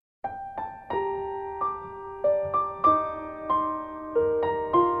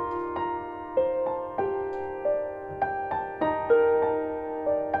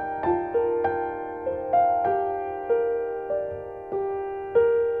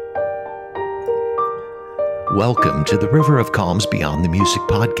Welcome to the River of Calm's Beyond the Music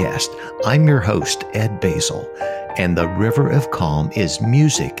podcast. I'm your host, Ed Basil, and the River of Calm is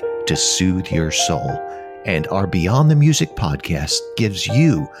music to soothe your soul. And our Beyond the Music podcast gives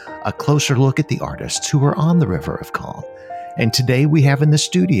you a closer look at the artists who are on the River of Calm. And today we have in the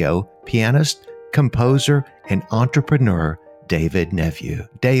studio pianist, composer, and entrepreneur David Nevue.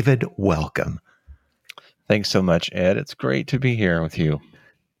 David, welcome. Thanks so much, Ed. It's great to be here with you.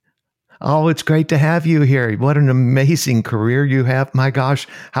 Oh, it's great to have you here. What an amazing career you have. My gosh,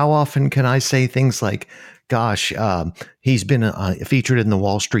 how often can I say things like, gosh, he's been featured in the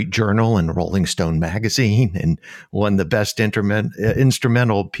Wall Street Journal and Rolling Stone magazine and won the best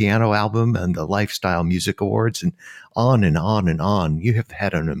instrumental piano album and the Lifestyle Music Awards and on and on and on. You have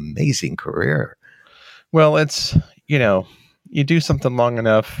had an amazing career. Well, it's, you do something long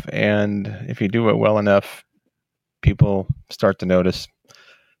enough, and if you do it well enough, people start to notice.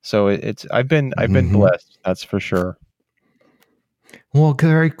 So I've been blessed, that's for sure. Well,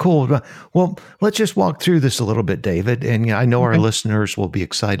 very cool. Well, let's just walk through this a little bit, David. And I know our listeners will be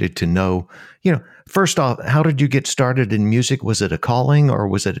excited to know, first off, how did you get started in music? Was it a calling or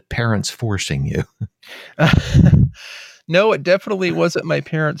was it parents forcing you? No, it definitely wasn't my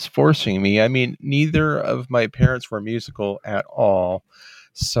parents forcing me. I mean, neither of my parents were musical at all.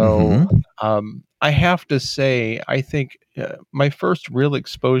 So I have to say, I think my first real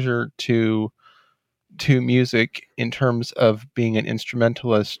exposure to music in terms of being an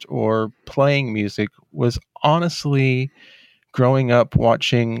instrumentalist or playing music was honestly growing up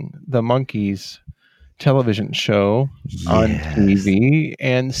watching the Monkees television show on TV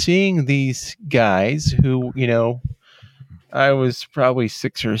and seeing these guys who, I was probably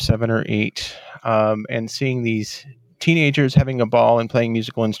 6 or 7 or 8, and seeing these teenagers having a ball and playing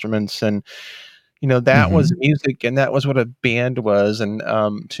musical instruments, and that was music, and that was what a band was, and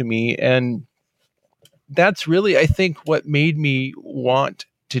to me, and that's really, I think, what made me want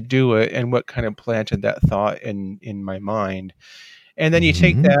to do it, and what kind of planted that thought in my mind. And then you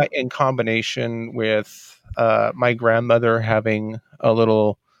take that in combination with my grandmother having a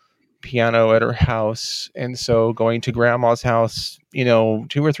little piano at her house, and so going to grandma's house 2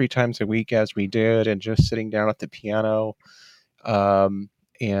 or 3 times a week, as we did, and just sitting down at the piano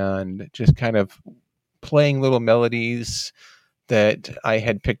and just kind of playing little melodies that I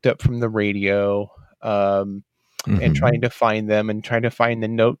had picked up from the radio, and trying to find them and trying to find the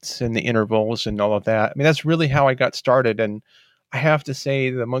notes and the intervals and all of that. I mean, that's really how I got started. And I have to say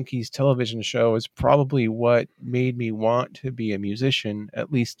the Monkees television show is probably what made me want to be a musician,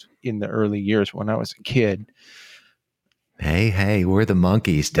 at least in the early years when I was a kid. Hey, we're the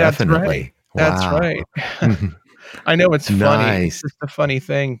Monkees, definitely. That's right. I know it's funny. Nice. It's just a funny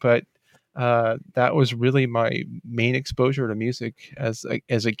thing, but that was really my main exposure to music as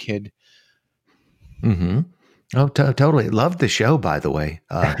a kid. Oh, totally. Loved the show, by the way.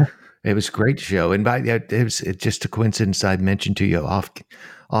 It was a great show. And it's just a coincidence I mentioned to you off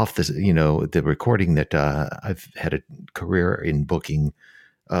the, the recording that I've had a career in booking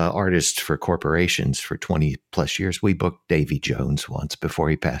artists for corporations for 20 plus years. We booked Davy Jones once before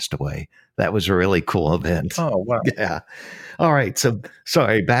he passed away. That was a really cool event. Oh, wow. Yeah. All right. So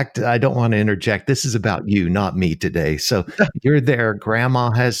sorry, I don't want to interject. This is about you, not me today. So you're there.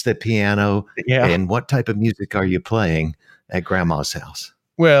 Grandma has the piano. Yeah. And what type of music are you playing at grandma's house?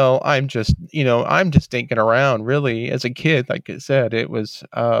 Well, I'm just thinking around really as a kid. Like I said, it was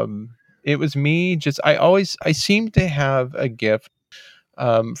me. I seemed to have a gift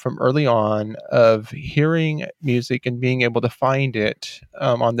from early on of hearing music and being able to find it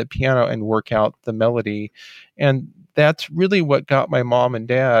on the piano and work out the melody. And that's really what got my mom and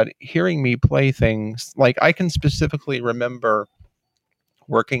dad hearing me play things. Like I can specifically remember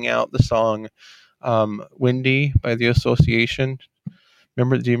working out the song Windy by The Association. Do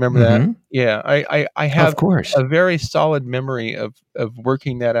you remember that? Yeah, I have, of course, a very solid memory of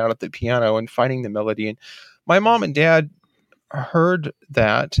working that out at the piano and finding the melody. And my mom and dad heard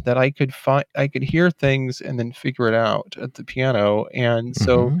that I could hear things and then figure it out at the piano, and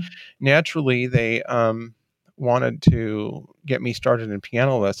so naturally they wanted to get me started in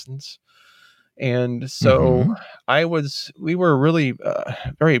piano lessons. And so we were really a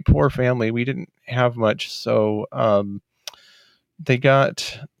very poor family. We didn't have much, so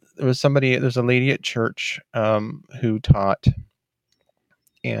there's a lady at church who taught,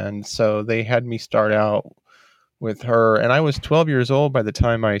 and so they had me start out with her, and I was 12 years old by the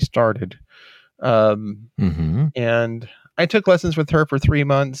time I started. And I took lessons with her for 3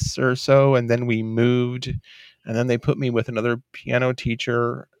 months or so, and then we moved, and then they put me with another piano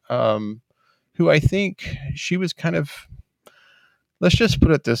teacher, who I think she was kind of let's just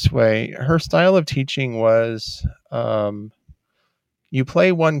put it this way. Her style of teaching was, you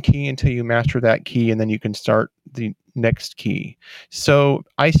play one key until you master that key, and then you can start the next key. So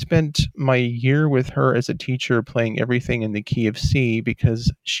I spent my year with her as a teacher playing everything in the key of C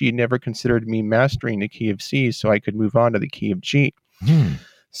because she never considered me mastering the key of C so I could move on to the key of G.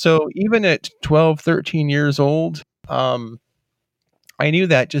 So even at 12, 13 years old, I knew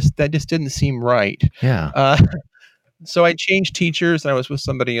that just didn't seem right. Yeah. So I changed teachers, and I was with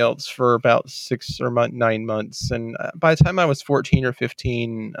somebody else for about 9 months. And by the time I was 14 or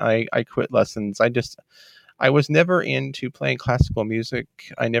 15, I quit lessons. I was never into playing classical music.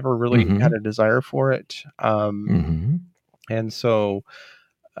 I never really had a desire for it. And so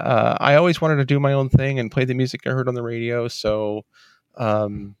I always wanted to do my own thing and play the music I heard on the radio. So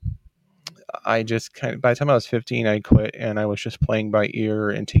I just by the time I was 15, I quit, and I was just playing by ear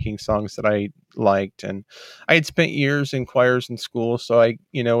and taking songs that I liked. And I had spent years in choirs in school, so I,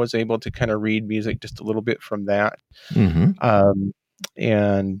 was able to kind of read music just a little bit from that.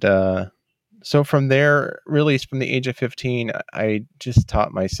 And so from there, really from the age of 15, I just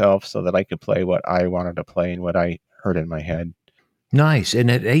taught myself so that I could play what I wanted to play and what I heard in my head. Nice. And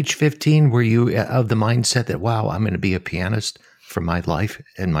at age 15, were you of the mindset that, wow, I'm going to be a pianist for my life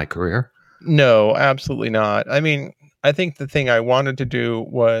and my career? No, absolutely not. I mean, I think the thing I wanted to do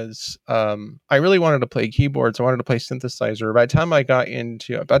was, I really wanted to play keyboards. I wanted to play synthesizer. By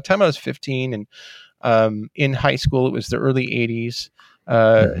the time I was 15, and in high school, it was the early 80s.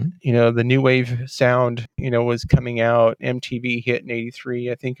 The new wave sound, was coming out. MTV hit in 83,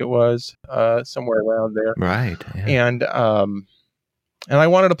 I think it was, somewhere around there. Right. Yeah. And I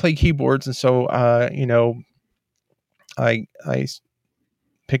wanted to play keyboards. And so, I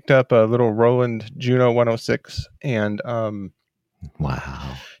picked up a little Roland Juno 106 and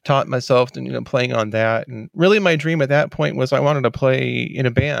wow, taught myself to, playing on that. And really my dream at that point was I wanted to play in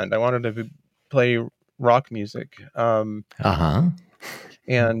a band. I wanted to play rock music. And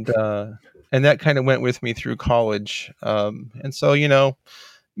that kind of went with me through college. And so,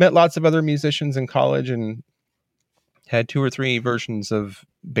 met lots of other musicians in college and had 2 or 3 versions of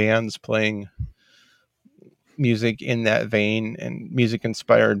bands playing music in that vein, and music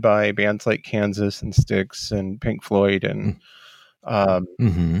inspired by bands like Kansas and Styx and Pink Floyd and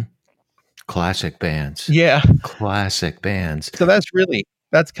classic bands. Yeah. Classic bands. So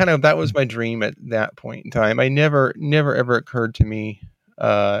that was my dream at that point in time. I never ever occurred to me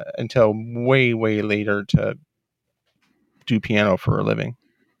until way later to do piano for a living.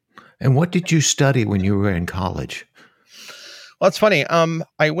 And what did you study when you were in college? Well, it's funny.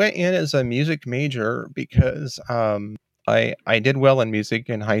 I went in as a music major because I did well in music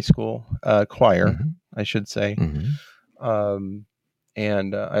in high school, choir, I should say,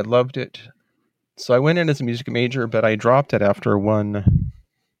 and I loved it. So I went in as a music major, but I dropped it after 1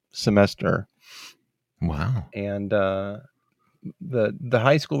 semester. Wow! And the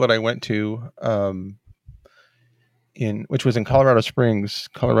high school that I went to, which was in Colorado Springs,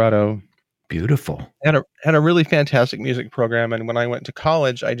 Colorado. Beautiful. Had a really fantastic music program, and when I went to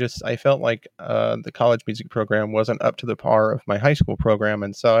college, I felt like the college music program wasn't up to the par of my high school program,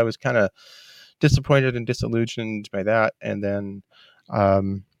 and so I was kind of disappointed and disillusioned by that, and then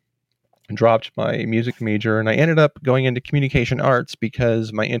dropped my music major, and I ended up going into communication arts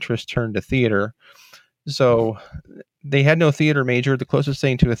because my interest turned to theater. So they had no theater major. The closest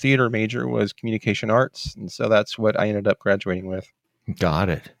thing to a theater major was communication arts, and so that's what I ended up graduating with. Got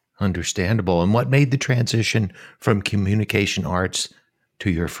it. Understandable. And what made the transition from communication arts to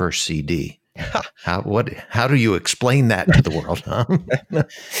your first CD? How do you explain that to the world? Huh?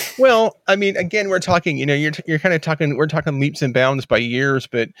 Well, I mean, again, we're talking, you're kind of talking, we're talking leaps and bounds by years,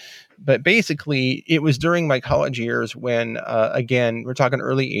 but basically it was during my college years when, again, we're talking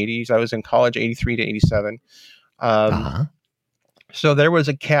early 80s. I was in college, 83 to 87. So there was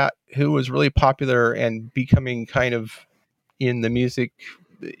a cat who was really popular and becoming kind of in the music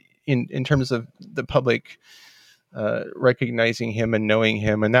in terms of the public recognizing him and knowing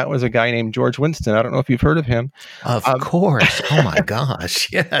him, and that was a guy named George Winston. I don't know if you've heard of him. Of course. Oh my gosh,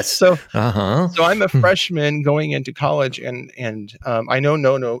 yes. So I'm a freshman going into college, and I don't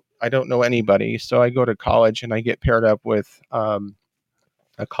know anybody. So I go to college and I get paired up with a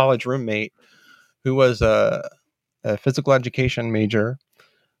college roommate who was a physical education major.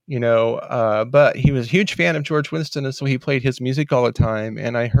 But he was a huge fan of George Winston, and so he played his music all the time.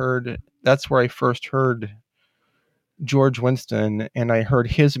 And that's where I first heard George Winston, and I heard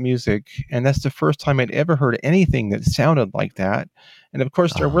his music, and that's the first time I'd ever heard anything that sounded like that. And of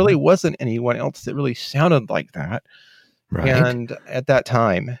course, there really wasn't anyone else that really sounded like that, and at that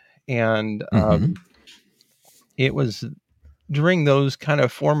time, and it was during those kind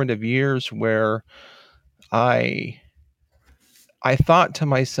of formative years where I I thought to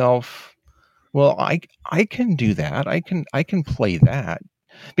myself, well, I can do that. I can play that.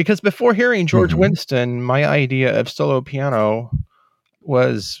 Because before hearing George Mm-hmm. Winston, my idea of solo piano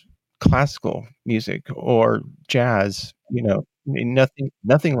was classical music or jazz,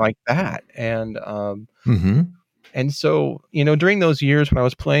 nothing like that. Mm-hmm. And so, during those years when I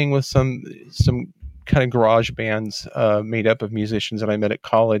was playing with some kind of garage bands made up of musicians that I met at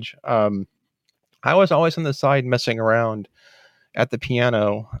college, I was always on the side messing around at the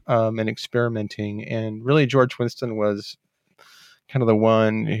piano and experimenting. And really, George Winston was kind of the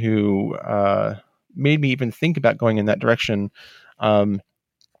one who made me even think about going in that direction. Um,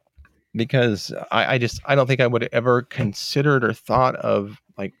 because I don't think I would have ever considered or thought of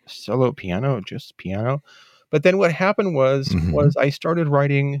like solo piano, just piano. But then what happened Mm-hmm. was I started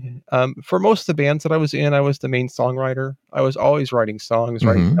writing for most of the bands that I was in. I was the main songwriter. I was always writing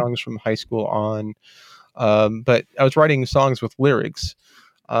Mm-hmm. songs from high school on. But I was writing songs with lyrics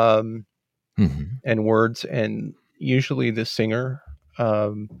um, Mm-hmm. and words, and usually the singer.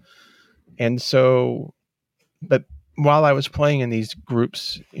 Um, and so but while I was playing in these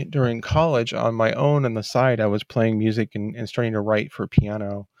groups during college on my own on the side, I was playing music and starting to write for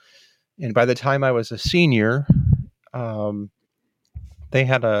piano. And by the time I was a senior, um, they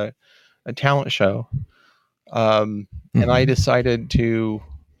had a talent show. And I Mm-hmm. decided to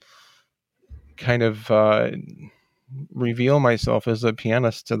kind of reveal myself as a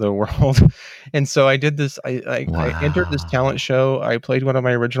pianist to the world. And so I did this. I entered this talent Wow. show. I played one of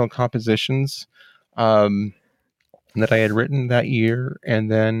my original compositions um, that I had written that year. And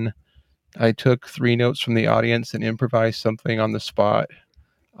then I took 3 notes from the audience and improvised something on the spot.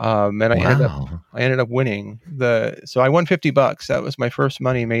 And Wow. I ended up winning so I won $50. That was my first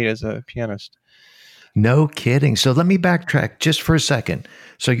money made as a pianist. No kidding. So let me backtrack just for a second.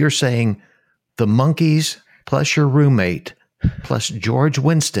 So you're saying the monkeys plus your roommate plus George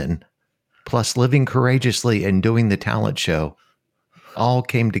Winston plus living courageously and doing the talent show all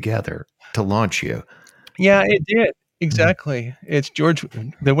came together to launch you. Yeah, it did. Mhm. Exactly. It's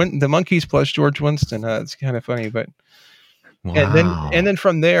the Monkees plus George Winston. It's kind of funny, but and Wow. then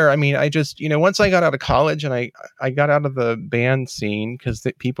from there, I mean, I just, once I got out of college and I got out of the band scene because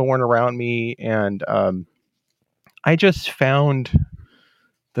the people weren't around me, and I just found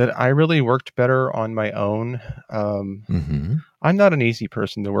that I really worked better on my own. Um, Hmm. I'm not an easy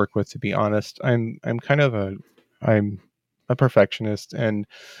person to work with, to be honest. I'm a perfectionist, and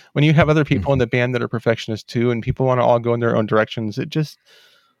when you have other people in Hmm. the band that are perfectionists too, and people want to all go in their own directions, it just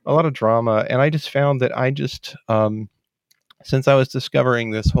a lot of drama. And I just found that since I was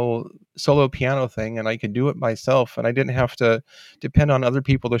discovering this whole solo piano thing, and I could do it myself, and I didn't have to depend on other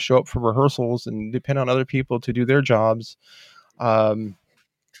people to show up for rehearsals and depend on other people to do their jobs. Um,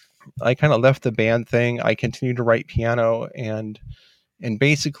 I kind of left the band thing. I continued to write piano, and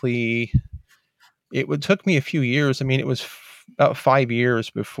basically took me a few years. I mean, it was about 5 years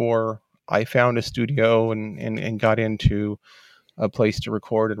before I found a studio and got into a place to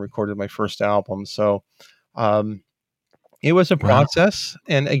record and recorded my first album. So um, it was a Wow. process,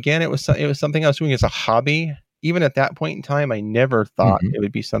 and again, it was something I was doing as a hobby. Even at that point in time, I never thought Hmm. it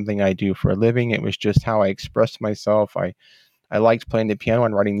would be something I do for a living. It was just how I expressed myself. I liked playing the piano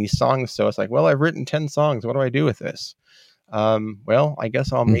and writing these songs, so it's like, well, I've written 10 songs. What do I do with this? Well, I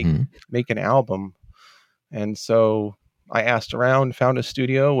guess I'll Hmm. make an album. And so I asked around, found a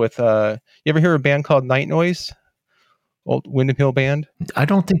studio with you ever hear of a band called Night Noise? Old Windham Hill band? I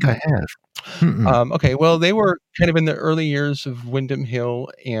don't think I have. Mm-mm. Okay, well, they were kind of in the early years of Windham Hill,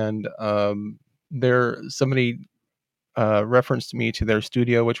 and somebody referenced me to their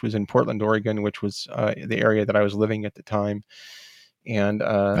studio, which was in Portland, Oregon, which was the area that I was living at the time. And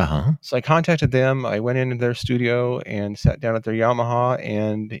Uh-huh. so I contacted them. I went into their studio and sat down at their Yamaha,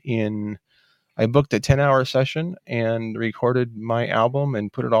 and I booked a 10-hour session and recorded my album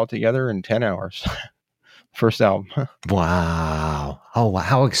and put it all together in 10 hours. First album. Wow. Oh,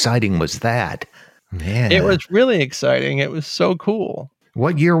 how exciting was that? It was Man. really exciting. It was so cool.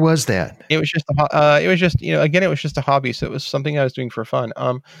 What year was that? It was just, again, it was just a hobby, so it was something I was doing for fun.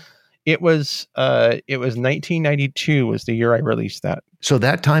 It was 1992 was the year I released that. So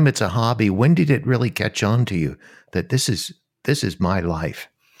that time it's a hobby. When did it really catch on to you that this is my life?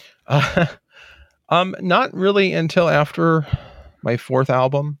 Uh, not really until after my fourth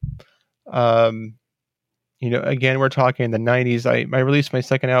album. Um, again, we're talking the 90s. I released my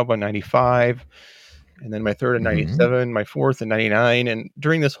second album in 95, and then my third in Hmm. 97, my fourth in 99. And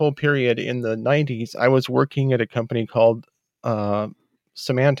during this whole period in the 90s, I was working at a company called uh,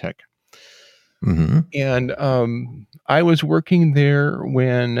 Symantec. Hmm. And I was working there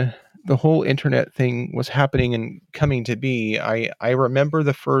when the whole internet thing was happening and coming to be. I remember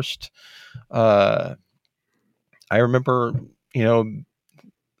the first. Uh, I remember, you know,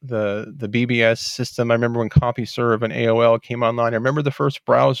 the BBS system. I remember when CompuServe and AOL came online. I remember the first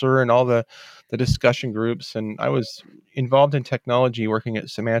browser and all the discussion groups, and I was involved in technology working at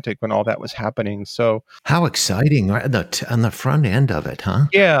Symantec when all that was happening. So How exciting, right? On the front end of it, huh?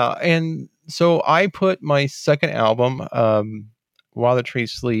 yeah, and so I put my second album, While the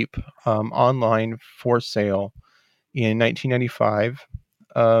Trees Sleep, online for sale in 1995.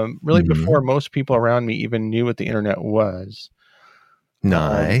 Really before Hmm. most people around me even knew what the internet was. Um,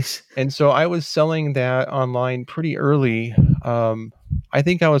 Nice. and so I was selling that online pretty early. Um, I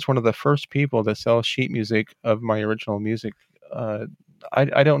think I was one of the first people to sell sheet music of my original music. Uh,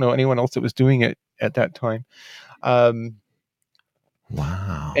 I don't know anyone else that was doing it at that time. Um,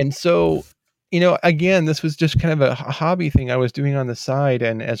 Wow. and so, again, this was just kind of a hobby thing I was doing on the side.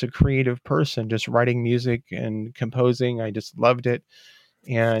 And as a creative person, just writing music and composing, I just loved it.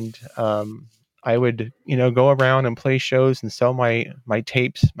 And I would, go around and play shows and sell my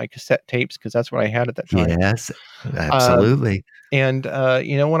tapes, my cassette tapes, because that's what I had at that time. Yes, Um, absolutely. and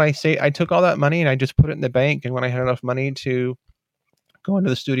when I say I took all that money and I just put it in the bank, and when I had enough money to go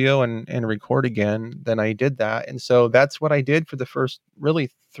into the studio and record again, then I did that. And so that's what I did for the first really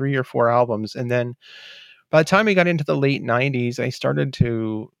 3 or 4 albums. And then by the time we got into the late '90s, I started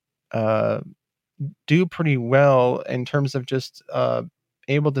to uh, do pretty well in terms of just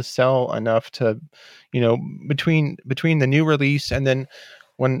able to sell enough to, between the new release and then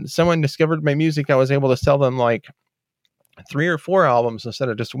when someone discovered my music, I was able to sell them like 3 or 4 albums instead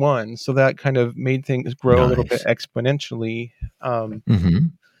of just one. So that kind of made things grow a little bit Nice. exponentially. Hmm.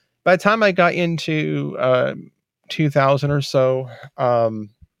 By the time I got into 2000 or so, um,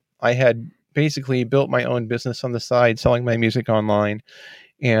 I had basically built my own business on the side, selling my music online,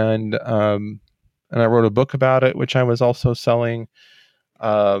 and I wrote a book about it, which I was also selling.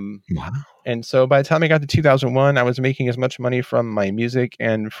 Um, Wow. and so by the time I got to 2001, I was making as much money from my music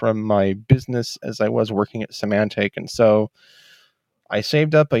and from my business as I was working at Symantec. And so I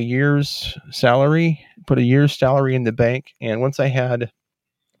saved up a year's salary, put a year's salary in the bank. And once I had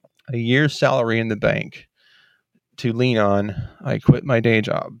a year's salary in the bank to lean on, I quit my day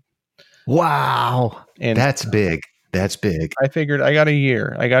job. Wow. And That's big. That's big. I figured I got a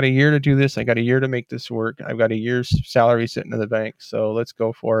year. I got a year to do this. I got a year to make this work. I've got a year's salary sitting in the bank. So let's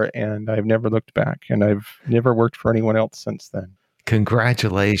go for it. And I've never looked back. And I've never worked for anyone else since then.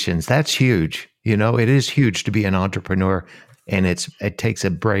 Congratulations. That's huge. It is huge to be an entrepreneur, and it takes a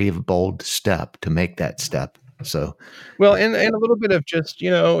brave, bold step to make that step. So, Well, and a little bit of just,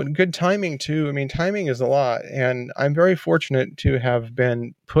 good timing too. I mean, timing is a lot. And I'm very fortunate to have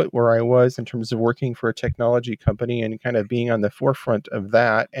been put where I was in terms of working for a technology company and kind of being on the forefront of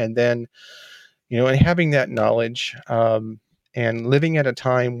that. And then, and having that knowledge, and living at a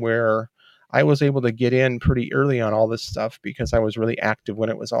time where I was able to get in pretty early on all this stuff because I was really active when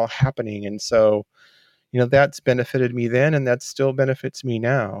it was all happening. And so, that's benefited me then, and that still benefits me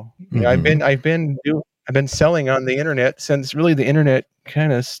now. mhm. I've been selling on the internet since really the internet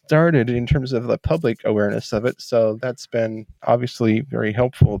kind of started in terms of the public awareness of it. So that's been obviously very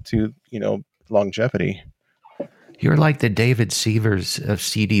helpful to, longevity. You're like the David Severs of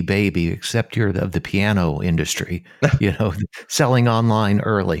CD Baby, except you're of the piano industry, selling online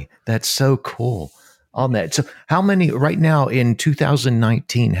early. That's so cool on that. So, how many right now in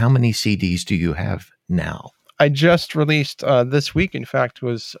 2019, how many CDs do you have now? I just released this week, in fact,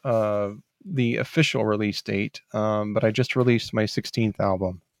 was the official release date, but I just released my 16th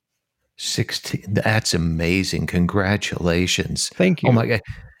album. 16. That's amazing. Congratulations. Thank Oh you. my God.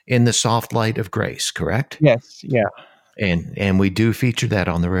 In the soft light of grace, correct? Yes. Yeah. And we do feature that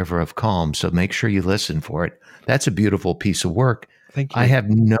on the River of Calm, so make sure you listen for it. That's a beautiful piece of work. Thank I you. have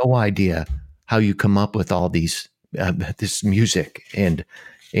no idea how you come up with all these this music and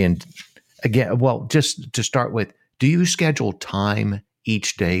again, well, just to start with, do you schedule time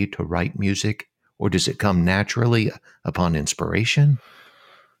each day to write music, or does it come naturally upon inspiration?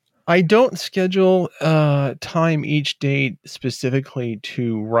 I don't schedule time each day specifically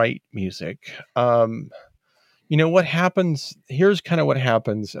to write music. What happens? Here's kind of what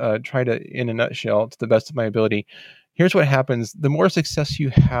happens. Try to, in a nutshell, to the best of my ability. Here's what happens: the more success you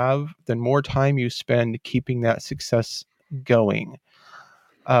have, the more time you spend keeping that success going.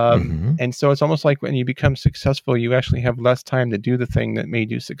 Hmm. And so it's almost like when you become successful, you actually have less time to do the thing that made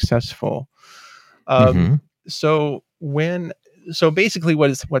you successful. Um, Hmm. so when so basically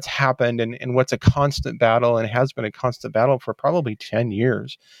what's happened and what's a constant battle and has been a constant battle for probably 10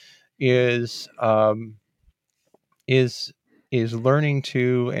 years is is is learning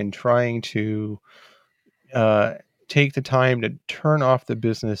to and trying to uh, take the time to turn off the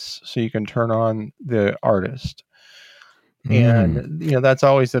business so you can turn on the artist. Mm. And that's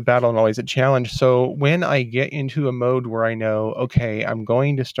always a battle and always a challenge. So when I get into a mode where I know, okay, I'm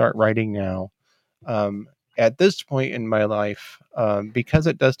going to start writing now, at this point in my life, because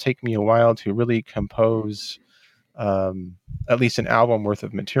it does take me a while to really compose at least an album worth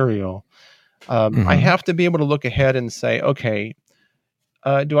of material, I Hmm. have to be able to look ahead and say, okay,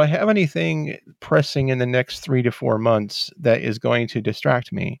 do I have anything pressing in the next 3 to 4 months that is going to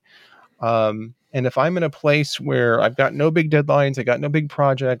distract me? And if I'm in a place where I've got no big deadlines, I got no big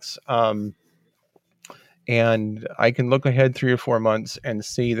projects, and I can look ahead 3 or 4 months and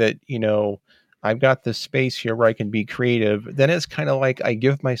see that, I've got this space here where I can be creative, then it's kind of like I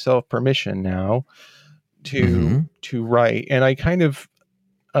give myself permission now to Hmm. to write. And I kind of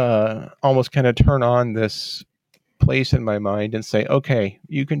almost kind of turn on this place in my mind and say, okay,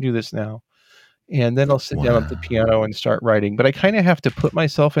 you can do this now. And then I'll sit down at the Wow. piano and start writing. But I kind of have to put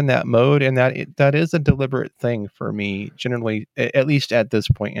myself in that mode, and that is a deliberate thing for me, generally, at least at this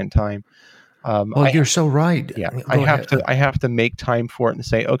point in time. Oh, I you're so right. Yeah, Go ahead. I have to make time for it and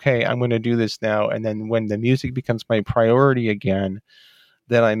say, okay, I'm going to do this now. And then when the music becomes my priority again,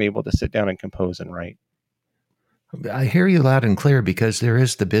 then I'm able to sit down and compose and write. I hear you loud and clear because there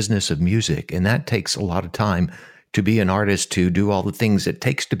is the business of music, and that takes a lot of time to be an artist, to do all the things it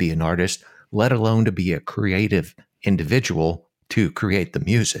takes to be an artist, let alone to be a creative individual to create the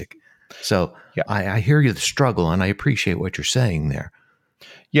music. So Yeah, I hear you the struggle, and I appreciate what you're saying there.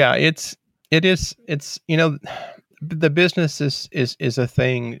 yeah, it's the business is a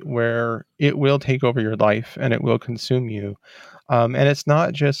thing where it will take over your life and it will consume you. And it's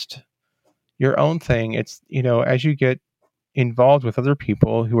not just your own thing. It's, as you get involved with other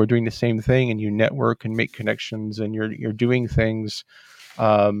people who are doing the same thing, and you network and make connections, and you're doing things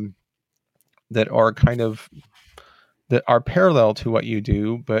um, that are that are parallel to what you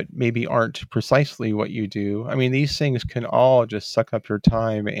do, but maybe aren't precisely what you do. I mean, these things can all just suck up your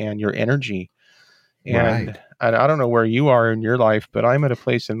time and your energy. And Right. I don't know where you are in your life, but I'm at a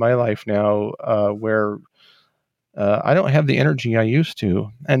place in my life now where I don't have the energy I used to,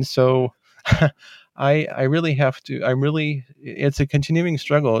 and so I really have to. I'm really. It's a continuing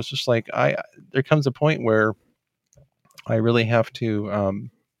struggle. It's just like there comes a point where I really have to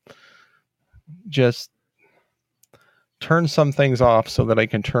just turn some things off so that I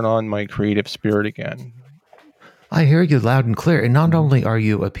can turn on my creative spirit again. I hear you loud and clear. And not Mhm. only are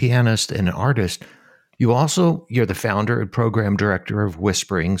you a pianist and an artist, you're the founder and program director of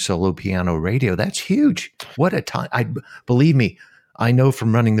Whispering Solo Piano Radio. That's huge. What a time. Believe me, I know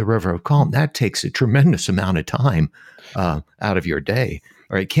from running the River of Calm, that takes a tremendous amount of time out of your day,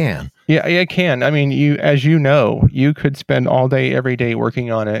 or it can. Yeah, it can. I mean, as you know, you could spend all day, every day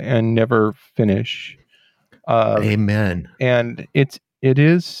working on it and never finish. Uh, Amen. and it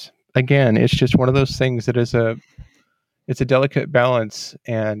is, again, it's just one of those things that it's a delicate balance.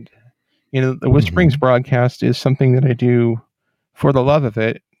 And the Whisperings Hmm. broadcast is something that I do for the love of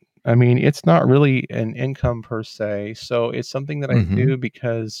it. I mean, it's not really an income per se, so it's something that I Hmm. do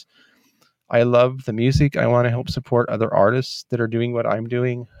because I love the music. I want to help support other artists that are doing what I'm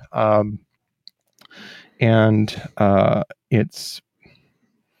doing. And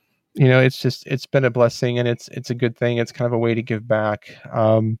it's it's been a blessing, and it's a good thing. It's kind of a way to give back,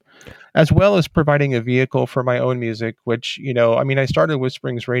 as well as providing a vehicle for my own music, which, I mean, I started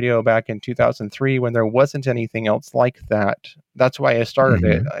Whisperings Radio back in 2003 when there wasn't anything else like that. That's why I started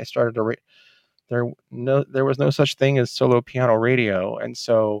it. Hmm. I started there was no such thing as solo piano radio. And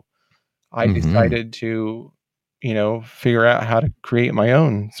so I Hmm. decided to, figure out how to create my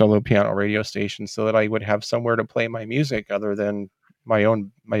own solo piano radio station so that I would have somewhere to play my music other than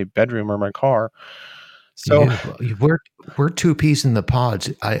my bedroom or my car. So Yeah, well, we're two peas in the pods.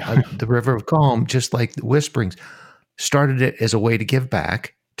 The River of Calm, just like the Whisperings, started it as a way to give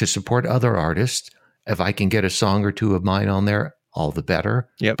back to support other artists. If I can get a song or two of mine on there, all the better.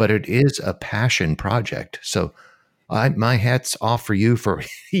 yep, But it is a passion project. So my hat's off for you for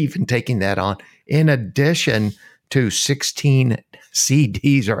even taking that on. In addition to 16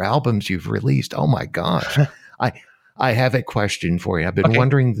 CDs or albums you've released. Oh my gosh. I I have a question for you. I've been okay,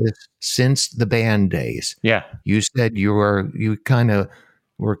 wondering this since the band days. yeah. You said you kind of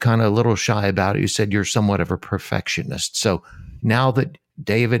were kind of a little shy about it. You said you're somewhat of a perfectionist. So now that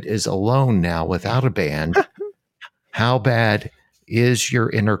David is alone now without a band, how bad is your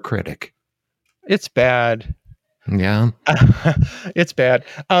inner critic? It's bad. Yeah. It's bad.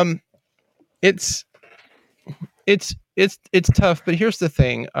 It's it's tough, but here's the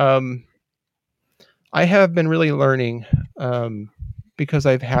thing. I have been really learning, because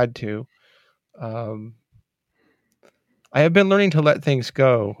I've had to. Um, I have been learning to let things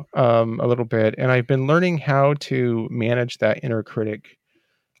go, a little bit, and I've been learning how to manage that inner critic.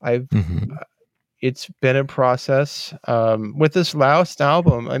 I've Mm-hmm. It's been a process, with this last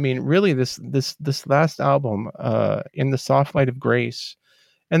album. I mean, really, this last album, "In the Soft Light of Grace,"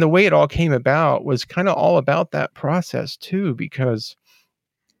 and the way it all came about was kinda all about that process too, because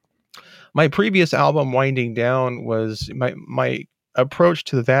my previous album, Winding Down, was my approach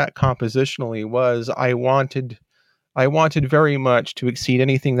to that compositionally was I wanted very much to exceed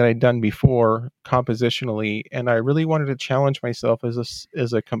anything that I'd done before compositionally, and I really wanted to challenge myself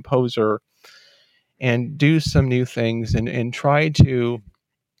as a composer and do some new things and try to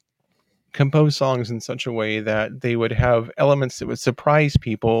compose songs in such a way that they would have elements that would surprise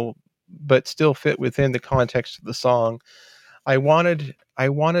people but still fit within the context of the song. I wanted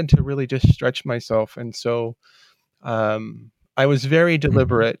to really just stretch myself, and so I was very Mm-hmm.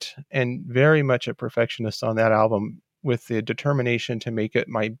 deliberate and very much a perfectionist on that album, with the determination to make it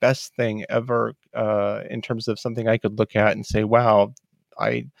my best thing ever, in terms of something I could look at and say, "Wow,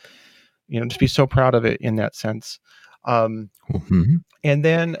 I," just be so proud of it in that sense. Um, Mm-hmm. and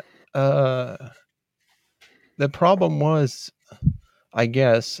then uh, the problem was, I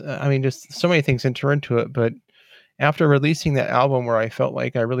guess, I mean, just so many things enter into it, but after releasing that album where I felt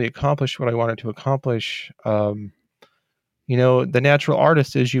like I really accomplished what I wanted to accomplish, the natural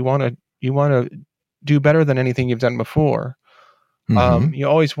artist is you wanna do better than anything you've done before. Mm-hmm. You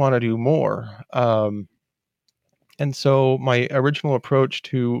always wanna do more. And so my original approach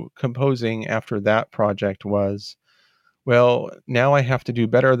to composing after that project was, well, now I have to do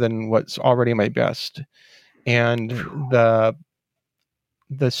better than what's already my best. And the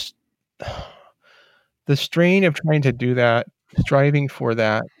s the strain of trying to do that, striving for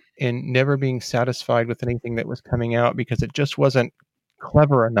that, and never being satisfied with anything that was coming out because it just wasn't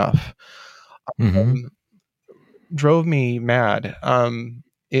clever enough, Mm-hmm. um, drove me mad.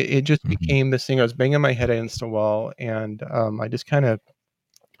 It just Mm-hmm. became this thing. I was banging my head against the wall, and I just kind of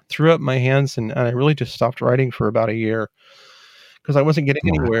threw up my hands, and I really just stopped writing for about a year because I wasn't getting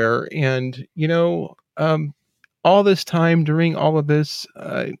Wow. anywhere. And all this time during all of this,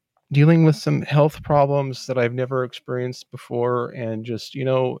 dealing with some health problems that I've never experienced before, and just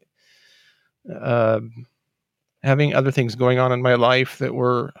uh, having other things going on in my life that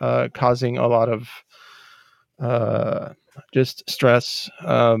were causing a lot of uh, just stress.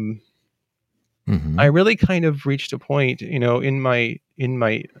 I Mm-hmm. really kind of reached a point, in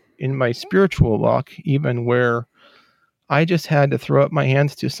my spiritual walk, even where I just had to throw up my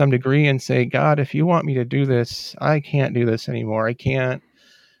hands to some degree and say, God, if you want me to do this, I can't do this anymore. I can't,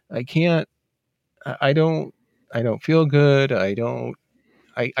 I don't, I don't feel good. I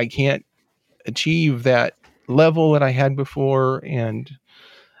can't achieve that level that I had before. And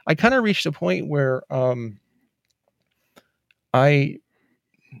I kind of reached a point where, I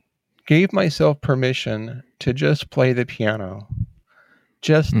gave myself permission to just play the piano,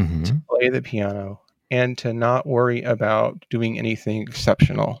 just to Mm-hmm. play the piano, and to not worry about doing anything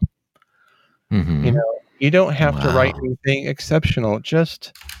exceptional. Mm-hmm. You don't have to write Wow. anything exceptional.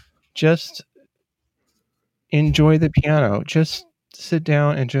 Just enjoy the piano. Just sit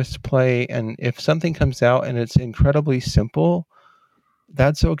down and just play. And if something comes out and it's incredibly simple,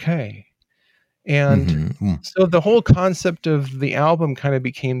 that's okay. And Mm-hmm. so the whole concept of the album kind of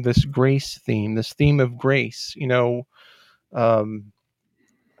became this grace theme, this theme of grace. Um,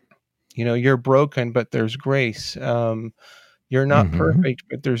 you're broken, but there's grace. You're not Mm-hmm. perfect,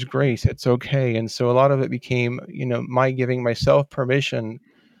 but there's grace. It's okay. And so a lot of it became, my giving myself permission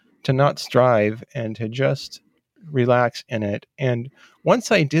to not strive and to just relax in it. And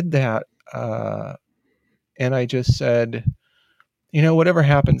once I did that, and I just said, whatever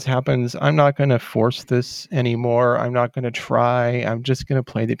happens, happens. I'm not going to force this anymore. I'm not going to try. I'm just going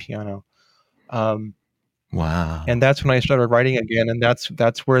to play the piano. Um, and Wow. that's when I started writing again, and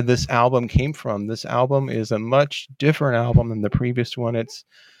that's where this album came from. This album is a much different album than the previous one. It's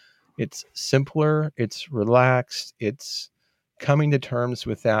simpler, it's relaxed, it's coming to terms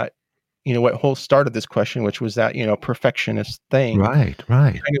with that, what whole started this question, which was that, perfectionist thing, Right.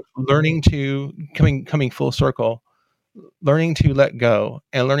 Right. kind of learning to coming full circle, learning to let go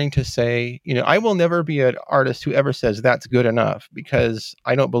and learning to say, I will never be an artist who ever says that's good enough, because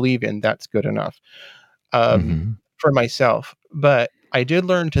I don't believe in that's good enough, um, Mm-hmm. for myself. But I did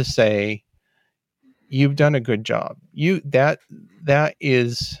learn to say, you've done a good job. That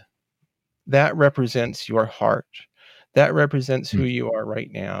is that represents your heart. That represents who you are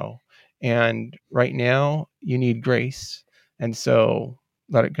right now. And right now, you need grace. And so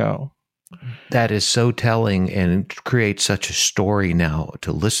let it go. That is so telling and creates such a story now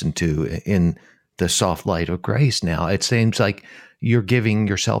to listen to in the soft light of grace. Now it seems like you're giving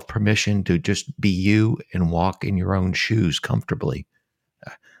yourself permission to just be you and walk in your own shoes comfortably.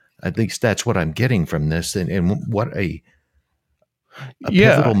 At least that's what I'm getting from this. And what a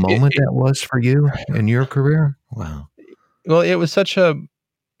Yeah. pivotal moment that was for you in your career. Wow. Well, it was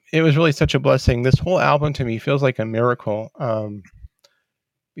really such a blessing. This whole album to me feels like a miracle.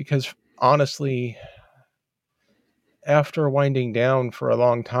 Because honestly, after winding down for a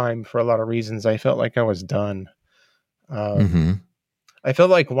long time for a lot of reasons, I felt like I was done. Um, Mm-hmm. I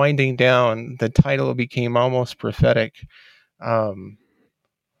felt like winding down, the title became almost prophetic. Um,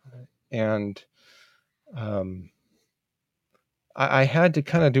 and um, I had to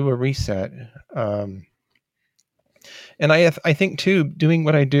kind of do a reset. Um, and I think too, doing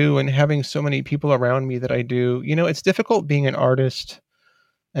what I do and having so many people around me that I do, it's difficult being an artist.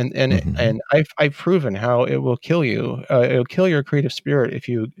 And and Mm-hmm. and I've proven how it will kill you. It'll kill your creative spirit if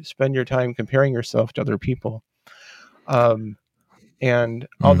you spend your time comparing yourself to other people. Um, and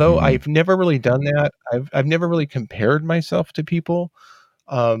although Mm-hmm. I've never really done that, I've never really compared myself to people.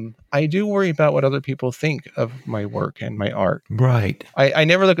 I do worry about what other people think of my work and my art. Right. I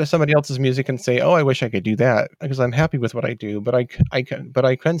never look at somebody else's music and say, "Oh, I wish I could do that," because I'm happy with what I do. But I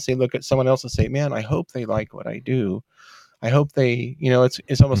can say, look at someone else and say, "Man, I hope they like what I do. I hope they,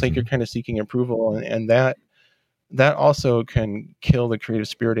 it's almost like you're Mm-hmm. kind of seeking approval, and that also can kill the creative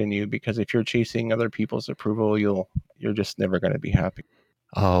spirit in you because if you're chasing other people's approval, you're just never going to be happy."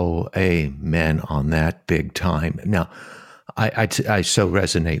 Oh, amen on that big time. Now, I so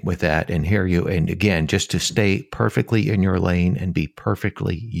resonate with that and hear you. And again, just to stay perfectly in your lane and be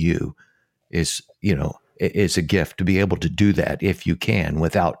perfectly you is a gift to be able to do that if you can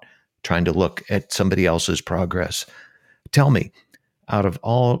without trying to look at somebody else's progress. Tell me, out of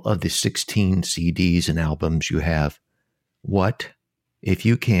all of the 16 CDs and albums you have, what, if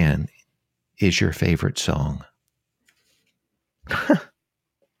you can, is your favorite song?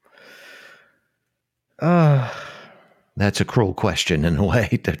 Uh, That's a cruel question in a way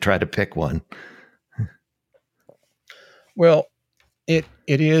to try to pick one. well, it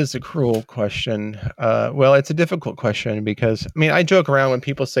is a cruel question. Well, it's a difficult question because I mean I joke around when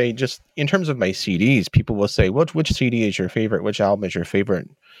people say just in terms of my CDs, people will say, which CD is your favorite? Which album is your favorite?"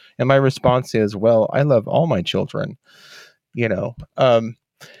 And my response is, "Well, I love all my children." You know,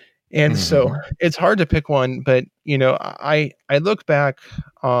 and so Mm-hmm. it's hard to pick one, but I look back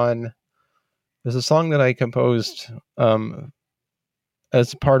on there's a song that I composed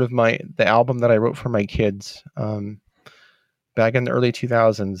as part of the album that I wrote for my kids back in the early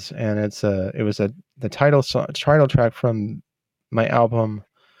 2000s, and it was the title track from my album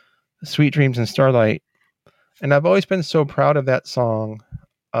Sweet Dreams and Starlight, and I've always been so proud of that song,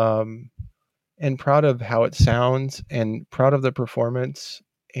 um, and proud of how it sounds, and proud of the performance,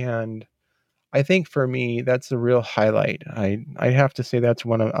 and I think for me, that's the real highlight. I have to say that's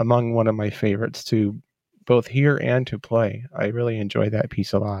among one of my favorites to both hear and to play. I really enjoy that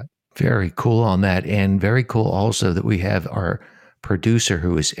piece a lot. Very cool on that. And very cool also that we have our producer,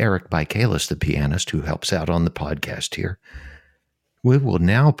 who is Eric Michaelis, the pianist, who helps out on the podcast here. We will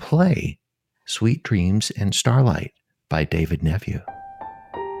now play Sweet Dreams and Starlight by David Nevue.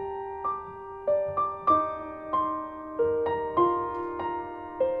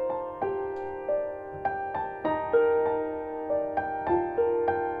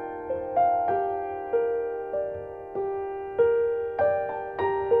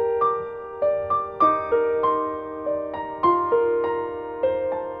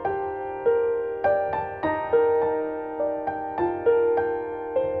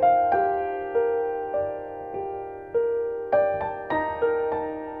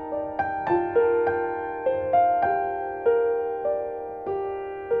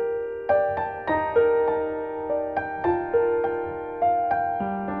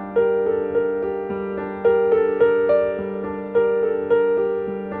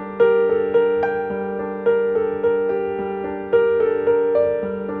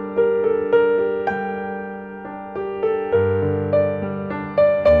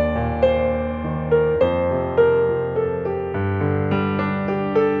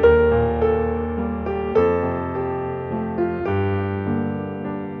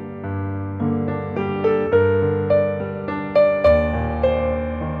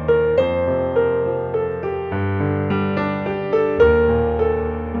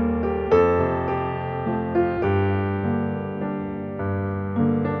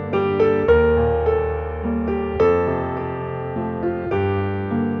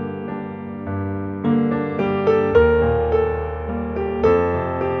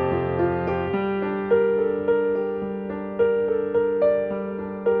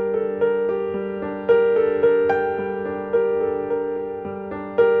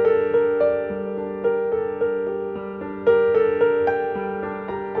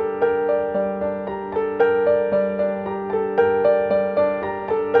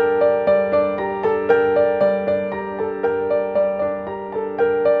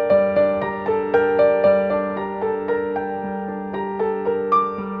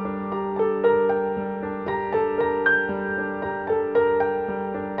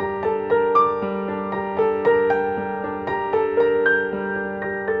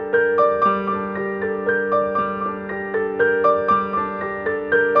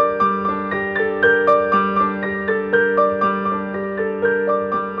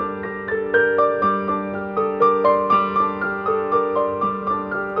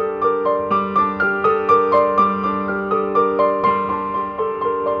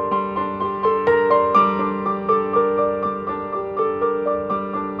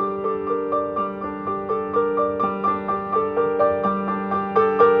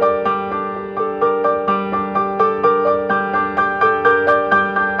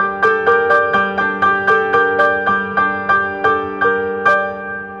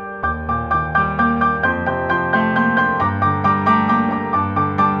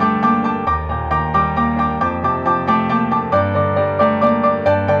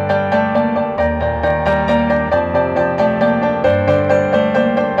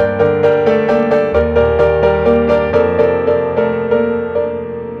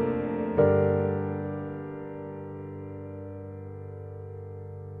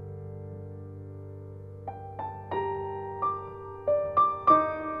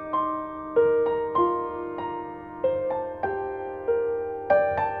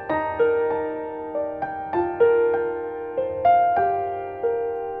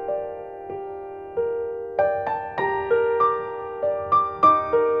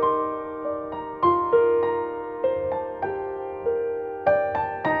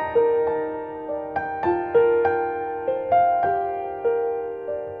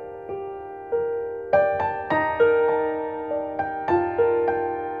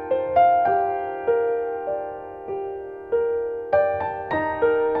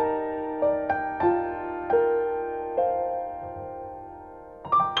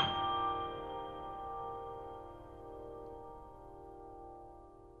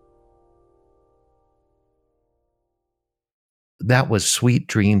 that was Sweet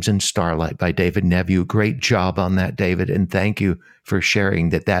Dreams in Starlight by David Nevue. Great job on that, David. And thank you for sharing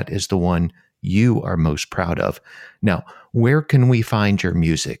that that is the one you are most proud of. Now, where can we find your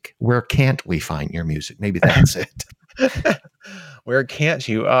music? Where can't we find your music? Maybe that's it. Where can't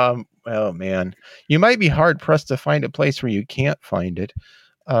you? Oh man, you might be hard pressed to find a place where you can't find it.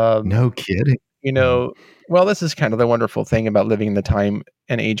 Um, No kidding. you know, well, this is kind of the wonderful thing about living in the time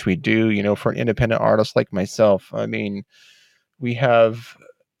and age we do. For an independent artist like myself, I mean, we have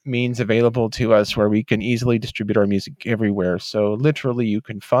means available to us where we can easily distribute our music everywhere. So literally, you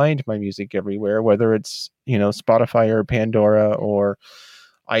can find my music everywhere, whether it's Spotify or Pandora or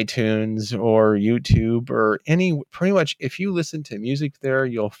iTunes or YouTube or pretty much if you listen to music there,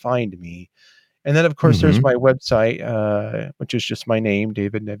 you'll find me. And then, of course, there's my website, which is just my name,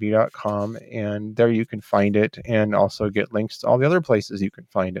 davidnevue.com. And there you can find it and also get links to all the other places you can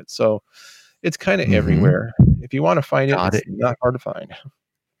find it. So it's kind of everywhere. If you want to find it, Got it's it. not hard to find.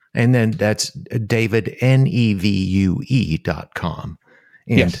 And then that's David, Nevue.com.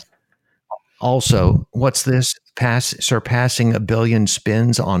 And Yes. also, what's this? Surpassing 1 billion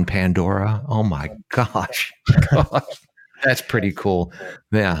spins on Pandora. Oh my gosh. That's pretty cool.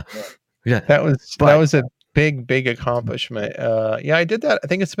 Yeah. That was a big accomplishment. Yeah, I did that. I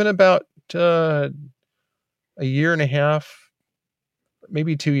think it's been about a year and a half,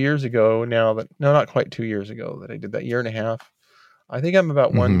 maybe 2 years ago now no, not quite 2 years ago that I did that, year and a half. I think I'm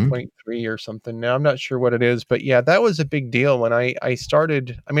about 1.3 or something now. I'm not sure what it is, but yeah, that was a big deal when I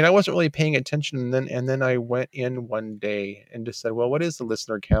started. I mean, I wasn't really paying attention, and then I went in one day and just said, "Well, what is the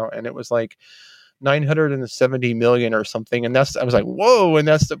listener count?" And it was like 970 million or something. And I was like, "Whoa!" And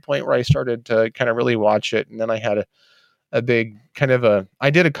that's the point where I started to kind of really watch it. And then I had a big I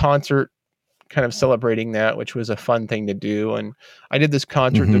did a concert kind of celebrating that, which was a fun thing to do. And I did this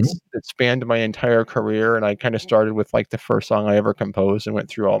concert that spanned my entire career. And I kind of started with like the first song I ever composed and went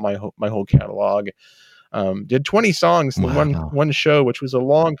through all my whole catalog. Did 20 songs in one show, which was a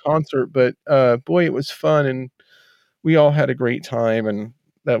long concert, but boy, it was fun. And we all had a great time. And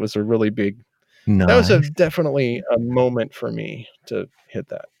that was a really big, that was definitely a moment for me to hit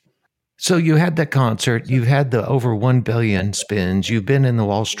that. So you had that concert, you've had the over 1 billion spins, you've been in the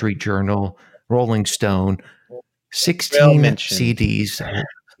Wall Street Journal, Rolling Stone, 16 CDs.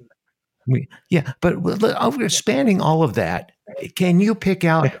 Yeah, but over spanning all of that, can you pick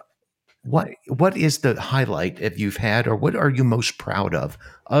out what is the highlight that you've had, or what are you most proud of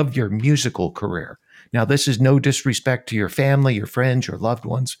your musical career? Now, this is no disrespect to your family, your friends, your loved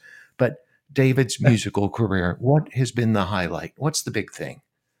ones, but David's musical career, what has been the highlight? What's the big thing?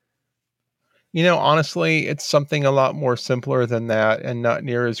 Honestly, it's something a lot more simpler than that and not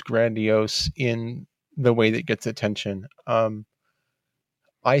near as grandiose in the way that gets attention.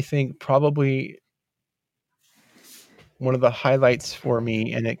 I think probably one of the highlights for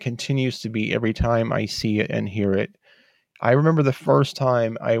me, and it continues to be every time I see it and hear it. I remember the first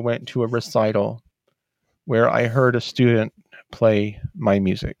time I went to a recital where I heard a student play my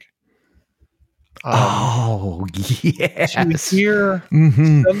music. Oh, yes. To hear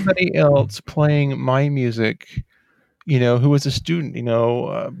somebody else playing my music, who was a student,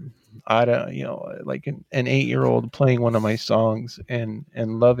 I don't, like an 8-year-old playing one of my songs and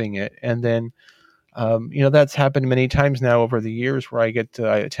loving it. And then, that's happened many times now over the years where I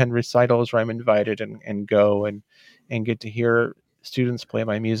attend recitals where I'm invited and go and get to hear students play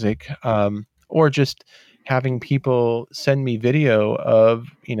my music, or just having people send me video of,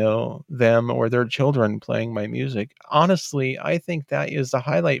 them or their children playing my music. Honestly, I think that is the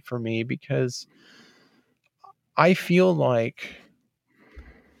highlight for me because I feel like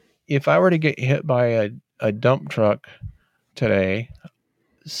if I were to get hit by a dump truck today,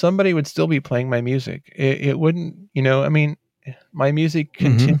 somebody would still be playing my music. It wouldn't, I mean, my music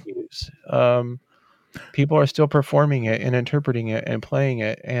continues. People are still performing it and interpreting it and playing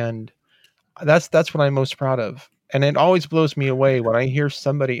it. And that's what I'm most proud of. And it always blows me away when I hear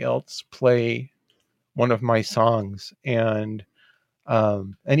somebody else play one of my songs. And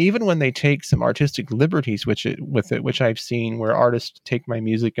even when they take some artistic liberties with it, which I've seen where artists take my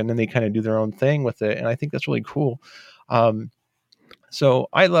music and then they kind of do their own thing with it. And I think that's really cool. So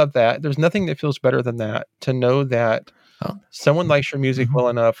I love that. There's nothing that feels better than that, to know that someone likes your music well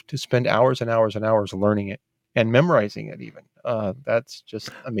enough to spend hours and hours and hours learning it and memorizing it even. That's just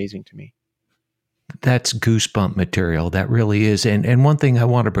amazing to me. That's goosebump material. That really is. And one thing I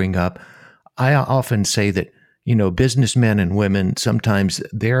want to bring up, I often say that, businessmen and women, sometimes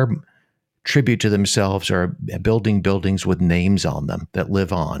their tribute to themselves are building buildings with names on them that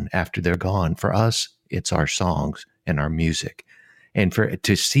live on after they're gone. For us, it's our songs and our music. And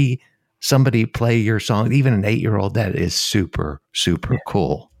to see somebody play your song, even an 8-year-old, that is super, super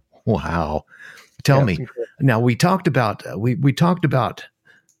cool. Wow. Tell Yeah, it's me. incredible. Now we talked about we talked about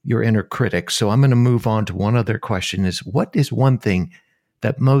your inner critic. So I'm going to move on to one other question is what is one thing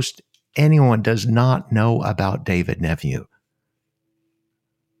that most anyone does not know about David Nevue?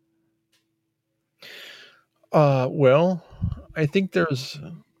 Well, I think there's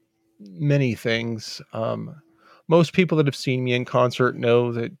many things. Most people that have seen me in concert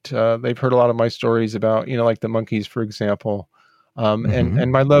know that they've heard a lot of my stories about, like the monkeys, for example, and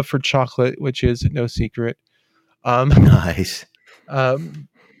Mm-hmm. my love for chocolate, which is no secret. Um, Nice. um,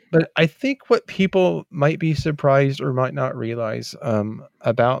 but I think what people might be surprised or might not realize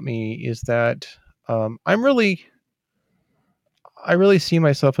about me is that I really see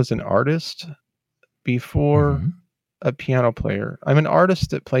myself as an artist before Mm-hmm. a piano player. I'm an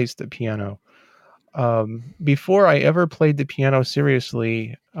artist that plays the piano. Before I ever played the piano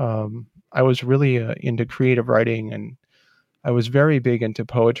seriously, I was really into creative writing, and I was very big into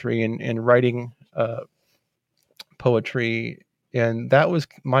poetry and writing poetry, and that was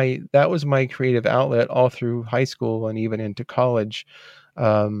my creative outlet all through high school and even into college.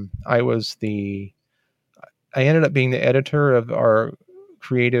 I was the I ended up being the editor of our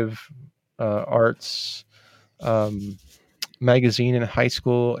creative arts um, magazine in high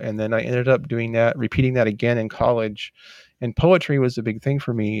school, and then I ended up repeating that again in college. And poetry was a big thing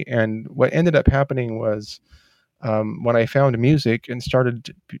for me. And what ended up happening was when I found music and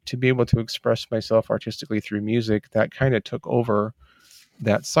started to be able to express myself artistically through music, that kind of took over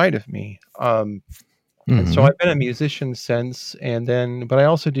that side of me. And so Mm-hmm. I've been a musician since, but I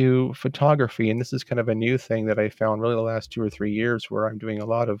also do photography, and this is kind of a new thing that I found really the last 2 or 3 years, where I'm doing a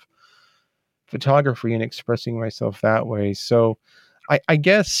lot of photography and expressing myself that way. So I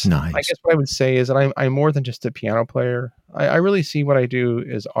guess Nice. what I would say is that I'm more than just a piano player. I really see what I do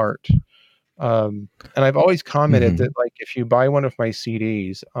as art. And I've always commented Mm-hmm. that, like, if you buy one of my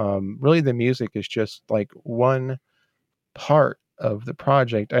CDs, really the music is just like one part of the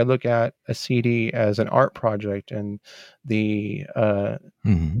project. I look at a CD as an art project, and the uh,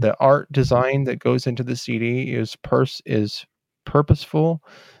 Mm-hmm. the art design that goes into the CD is purposeful,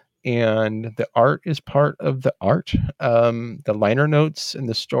 and the art is part of the art. The liner notes and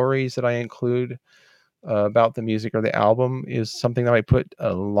the stories that I include about the music or the album is something that I put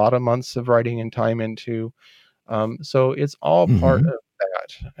a lot of months of writing and time into. So it's all part Mm-hmm. of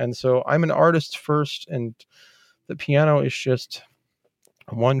that. And so I'm an artist first, and the piano is just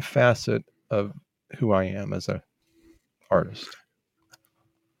one facet of who I am as a artist.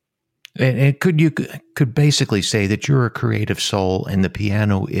 And could basically say that you're a creative soul, and the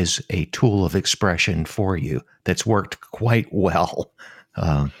piano is a tool of expression for you that's worked quite well,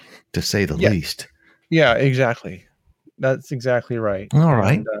 um, to say the Yeah, least. yeah, exactly. That's exactly right. All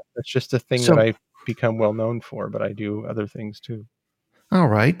right. And it's just a thing that So, I've become well known for, but I do other things too. all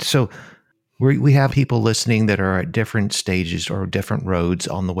right. So we have people listening that are at different stages or different roads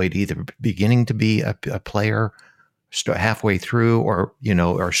on the way to either beginning to be a player, halfway through, or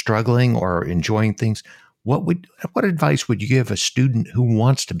or struggling or enjoying things. What advice would you give a student who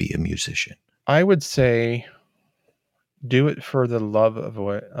wants to be a musician? I would say do it for the love of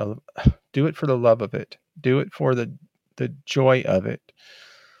what do it for the love of it. Do it for the joy of it.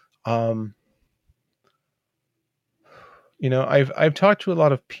 Um, I've talked to a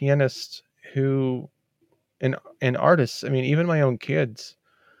lot of pianists who and artists. I mean, even my own kids,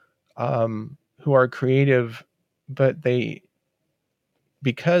 who are creative, but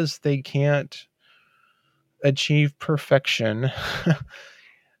because they can't achieve perfection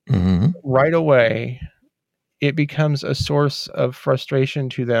Mm-hmm. right away, it becomes a source of frustration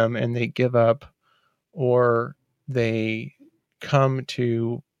to them, and they give up, or they come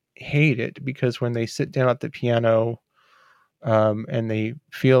to hate it, because when they sit down at the piano, and they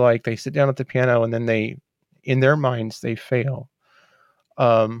feel like they sit down at the piano and then in their minds, they fail.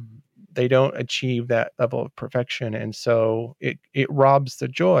 Um, they don't achieve that level of perfection, and so it robs the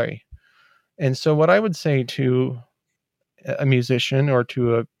joy. And so, what I would say to a musician or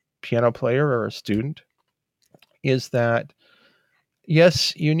to a piano player or a student is that,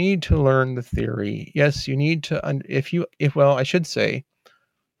 yes, you need to learn the theory. Yes, you need to if you if well, I should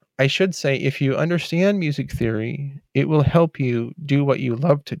say if you understand music theory, it will help you do what you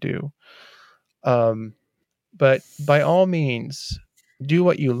love to do. Um, but by all means, do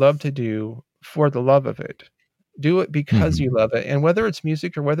what you love to do for the love of it. Do it because you Mm-hmm. love it. And whether it's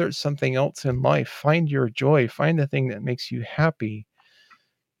music or whether it's something else in life, find your joy, find the thing that makes you happy,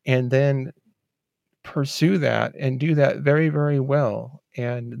 and then pursue that and do that very, very well.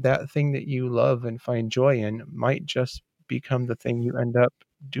 And that thing that you love and find joy in might just become the thing you end up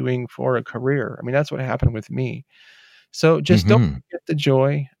doing for a career. I mean, that's what happened with me. So just don't Mm-hmm. forget the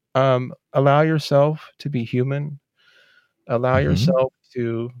joy. Allow yourself to be human. Allow Mm-hmm. yourself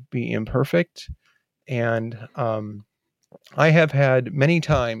to be imperfect. And I have had many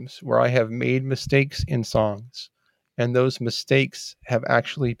times where I have made mistakes in songs, and those mistakes have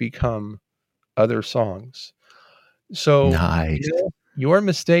actually become other songs. So, Nice. your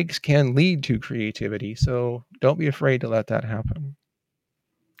mistakes can lead to creativity. So don't be afraid to let that happen.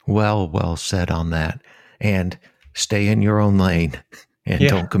 Well said on that. And stay in your own lane and Yeah,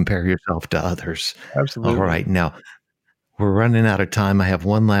 don't compare yourself to others. All absolutely. right. Now, we're running out of time. I have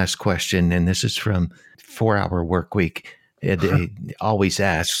one last question, and this is from 4 Hour Work Week. It always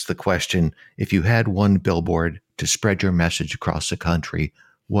asks the question, if you had one billboard to spread your message across the country,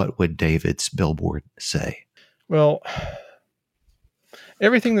 what would David's billboard say? Well,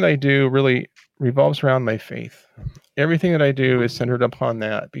 everything that I do really revolves around my faith. Everything that I do is centered upon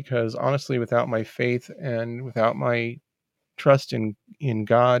that because honestly, without my faith and without my trust in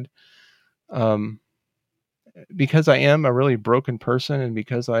God, um, because I am a really broken person and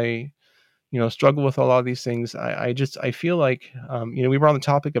because I struggle with a lot of these things, I feel like we were on the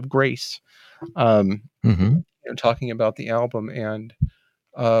topic of grace, um, Mm-hmm. talking about the album, and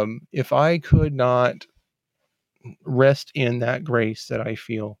if I could not rest in that grace that I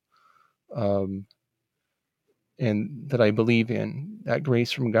feel, um, and that I believe in, that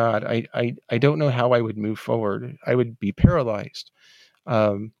grace from God, I don't know how I would move forward. I would be paralyzed.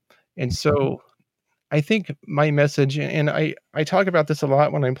 Um, and so I think my message, and I talk about this a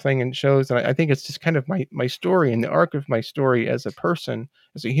lot when I'm playing in shows, and I think it's just kind of my story and the arc of my story as a person,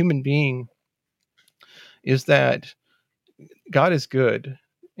 as a human being, is that God is good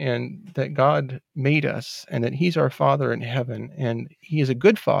and that God made us and that He's our Father in heaven and He is a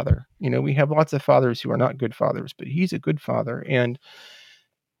good Father. We have lots of fathers who are not good fathers, but He's a good Father and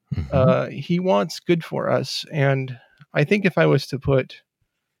Mm-hmm. He wants good for us. And I think if I was to put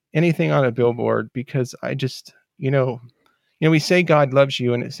anything on a billboard, because we say God loves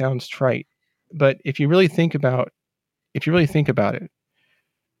you and it sounds trite, but if you really think about it,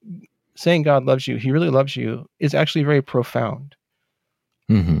 saying God loves you, He really loves you is actually very profound.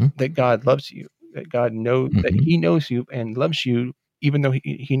 Mm-hmm. That God loves you, that God knows that Mm-hmm. He knows you and loves you even though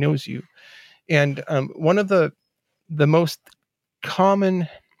He knows you. And one of the most common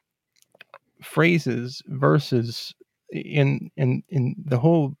phrases, verses in the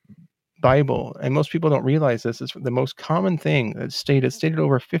whole Bible, and most people don't realize this, is the most common thing that's stated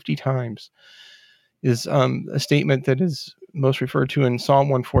over 50 times is a statement that is most referred to in Psalm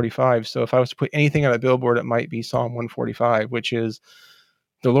 145. So if I was to put anything on a billboard, it might be Psalm 145, which is,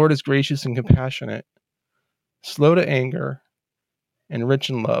 "The Lord is gracious and compassionate, slow to anger, and rich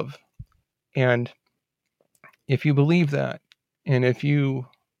in love." And if you believe that, and if you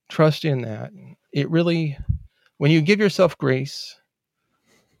trust in that, it really, when you give yourself grace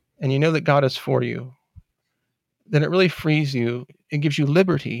and you know that God is for you, then it really frees you. It gives you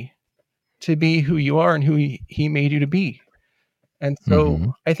liberty to be who you are and who he made you to be. And so Mm-hmm.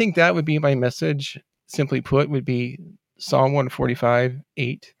 I think that would be my message, simply put, would be Psalm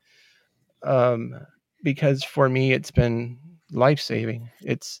 145:8. Um, because for me, it's been life saving.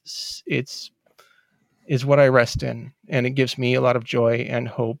 It's is what I rest in, and it gives me a lot of joy and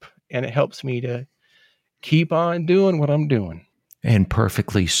hope, and it helps me to keep on doing what I'm doing. And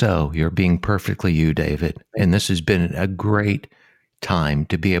perfectly so. You're being perfectly you, David. Thank And this has been a great time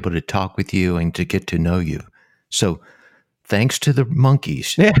to be able to talk with you and to get to know you. So thanks to the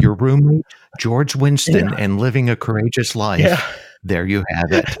monkeys, you. your roommate, George Yeah, Winston, and living a courageous yeah, life. There you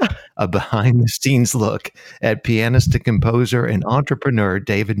have it. A behind the scenes look at pianist and composer and entrepreneur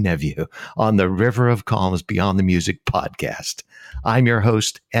David Nevue on the River of Calms Beyond the Music podcast. I'm your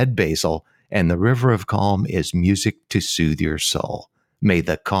host, Ed Basil, and the River of Calm is music to soothe your soul. May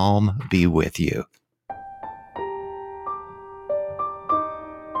the calm be with you.